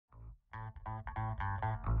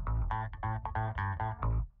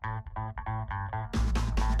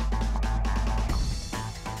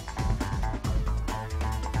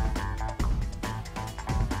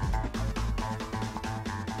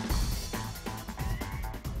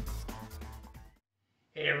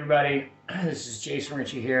everybody, this is Jason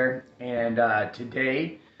Ricci here, and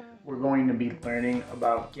today we're going to be learning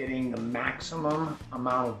about getting the maximum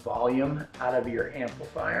amount of volume out of your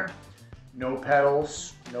amplifier. No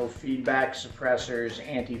pedals, no feedback suppressors,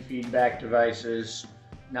 anti-feedback devices,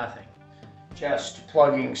 nothing. Just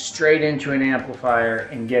plugging straight into an amplifier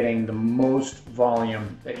and getting the most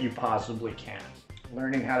volume that you possibly can.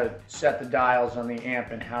 Learning how to set the dials on the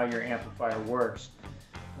amp and how your amplifier works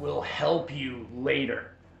will help you later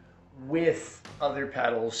with other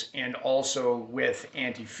pedals and also with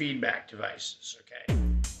anti-feedback devices, okay?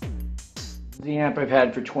 The amp I've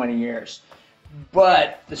had for 20 years.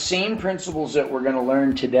 But the same principles that we're going to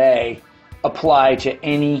learn today apply to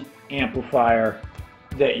any amplifier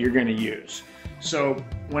that you're going to use. So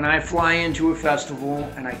when I fly into a festival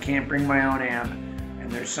and I can't bring my own amp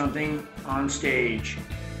and there's something on stage,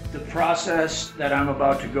 the process that I'm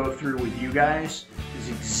about to go through with you guys is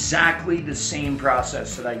exactly the same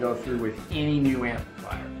process that I go through with any new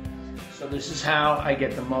amplifier. So this is how I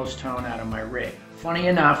get the most tone out of my rig. Funny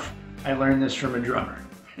enough, I learned this from a drummer.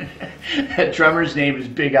 That drummer's name is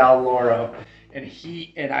Big Al Loro, and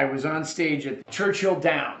I was on stage at Churchill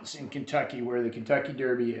Downs in Kentucky, where the Kentucky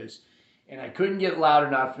Derby is, and I couldn't get loud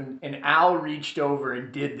enough, and Al reached over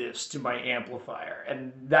and did this to my amplifier,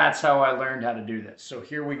 and that's how I learned how to do this. So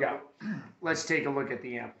here we go. Let's take a look at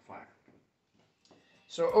the amplifier.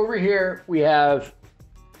 So over here we have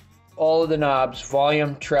all of the knobs: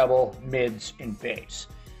 volume, treble, mids, and bass.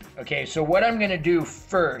 Okay, so what I'm going to do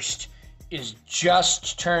first is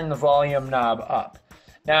just turn the volume knob up.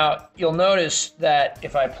 Now, you'll notice that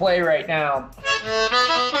if I play right now,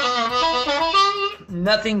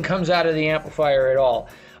 nothing comes out of the amplifier at all.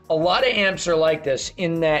 A lot of amps are like this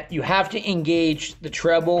in that you have to engage the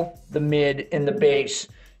treble, the mid, and the bass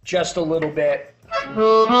just a little bit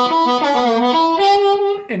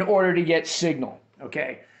in order to get signal,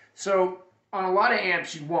 okay? So on a lot of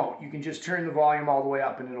amps you won't. You can just turn the volume all the way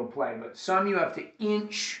up and it'll play, but some you have to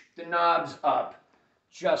inch the knobs up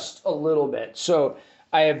just a little bit. So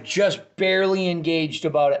I have just barely engaged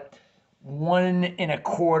about 1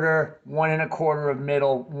 1/4, 1 1/4 of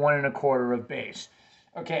middle, 1 1/4 of bass.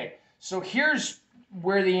 Okay, so here's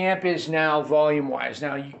where the amp is now volume-wise.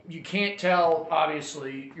 Now, you can't tell,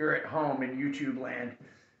 obviously, you're at home in YouTube land,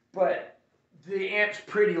 but the amp's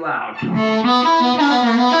pretty loud.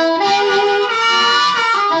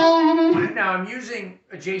 Now, I'm using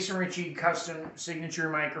a Jason Ricci custom signature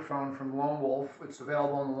microphone from Lone Wolf. It's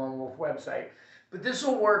available on the Lone Wolf website. But this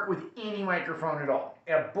will work with any microphone at all.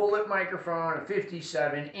 A bullet microphone, a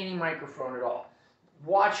 57, any microphone at all.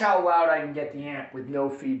 Watch how loud I can get the amp with no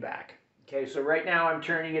feedback. Okay, so right now I'm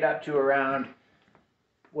turning it up to around,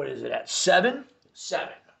 what is it at, 7?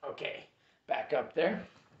 7, okay. Back up there.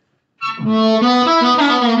 I'm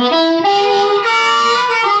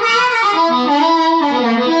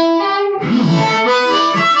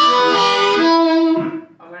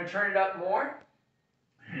going to turn it up more.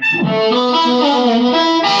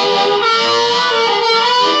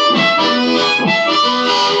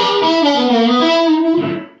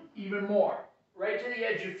 Even more, right to the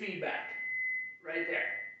edge of feedback, right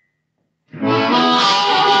there.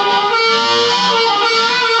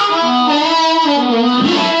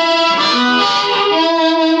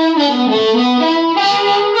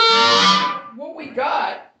 What we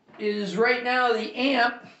got is right now the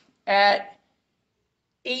amp at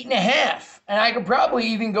 8.5, and I could probably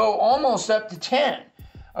even go almost up to 10.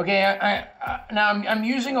 Okay, now I'm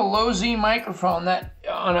using a low Z microphone that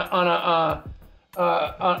on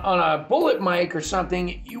a bullet mic or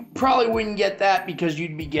something, you probably wouldn't get that because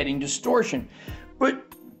you'd be getting distortion. But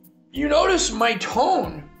you notice my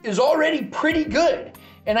tone is already pretty good,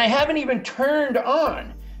 and I haven't even turned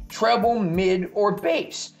on treble, mid, or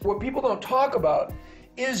bass. What people don't talk about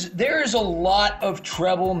is there is a lot of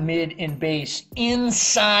treble, mid, and bass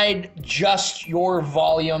inside just your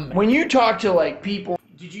volume. When you talk to like people,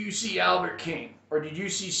 did you see Albert King or did you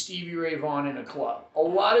see Stevie Ray Vaughan in a club? A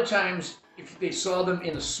lot of times, if they saw them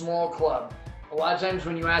in a small club, a lot of times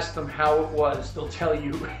when you ask them how it was, they'll tell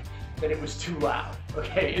you that it was too loud.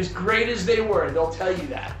 Okay, as great as they were, they'll tell you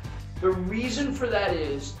that. The reason for that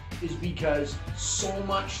is because so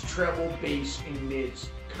much treble, bass, and mids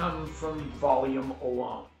come from volume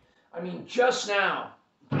alone. I mean, just now.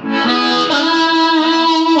 I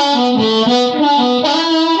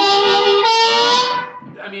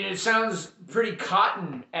mean, it sounds pretty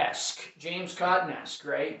Cotton-esque, James Cotton-esque,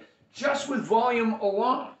 right? Just with volume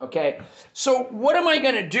alone, okay? So what am I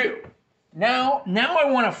gonna do? Now I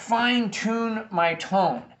wanna fine tune my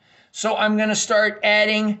tone. So I'm gonna start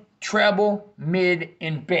adding treble, mid,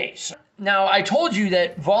 and bass. Now, I told you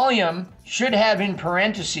that volume should have in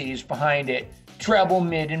parentheses behind it treble,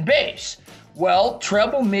 mid, and bass. Well,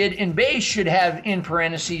 treble, mid, and bass should have in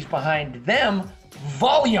parentheses behind them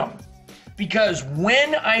volume. Because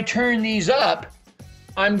when I turn these up,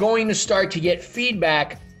 I'm going to start to get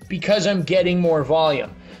feedback because I'm getting more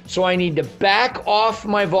volume. So I need to back off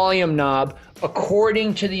my volume knob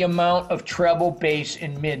according to the amount of treble, bass,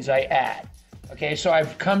 and mids I add. Okay, so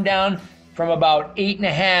I've come down from about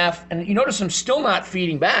 8.5, and you notice I'm still not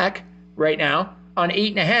feeding back right now on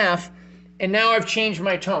 8.5, and now I've changed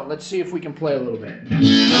my tone. Let's see if we can play a little bit.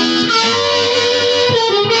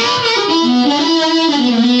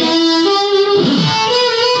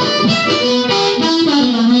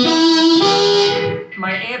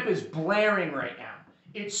 My amp is blaring right now.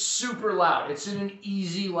 It's super loud. It's in an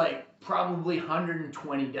easy, like, probably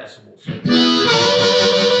 120 decibels.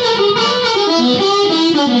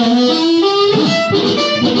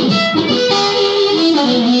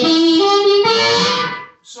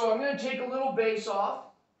 So I'm going to take a little bass off,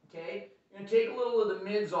 okay? I'm going to take a little of the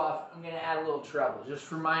mids off. I'm going to add a little treble, just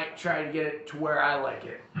for my, trying to get it to where I like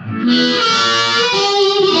it.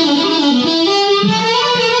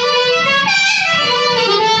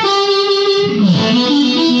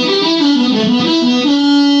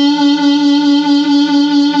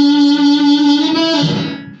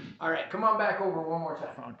 All right, come on back over one more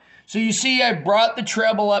time. So you see I brought the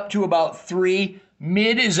treble up to about 3,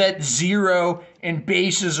 mid is at 0, and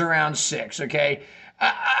bass is around 6, okay?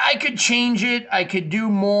 I could change it, I could do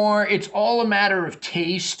more, it's all a matter of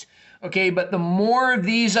taste, okay? But the more of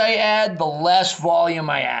these I add, the less volume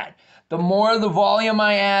I add. The more of the volume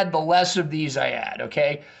I add, the less of these I add,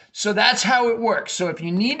 okay? So that's how it works. So if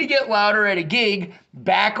you need to get louder at a gig,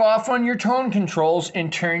 back off on your tone controls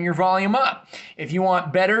and turn your volume up. If you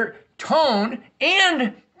want better tone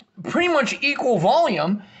and pretty much equal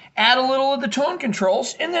volume, add a little of the tone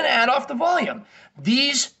controls and then add off the volume.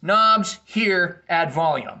 These knobs here add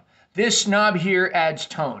volume. This knob here adds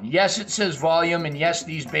tone. Yes, it says volume, and yes,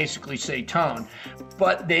 these basically say tone,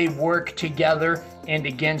 but they work together and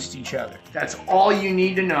against each other. That's all you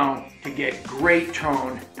need to know to get great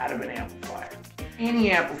tone out of an amplifier.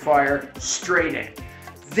 Any amplifier, straight in.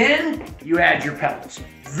 Then you add your pedals.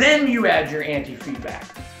 Then you add your anti-feedback.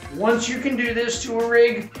 Once you can do this to a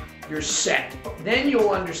rig, you're set. Then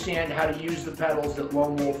you'll understand how to use the pedals that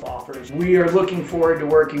Lone Wolf offers. We are looking forward to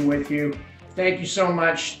working with you. Thank you so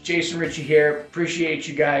much. Jason Ricci here. Appreciate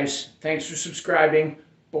you guys. Thanks for subscribing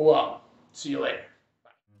below. See you later.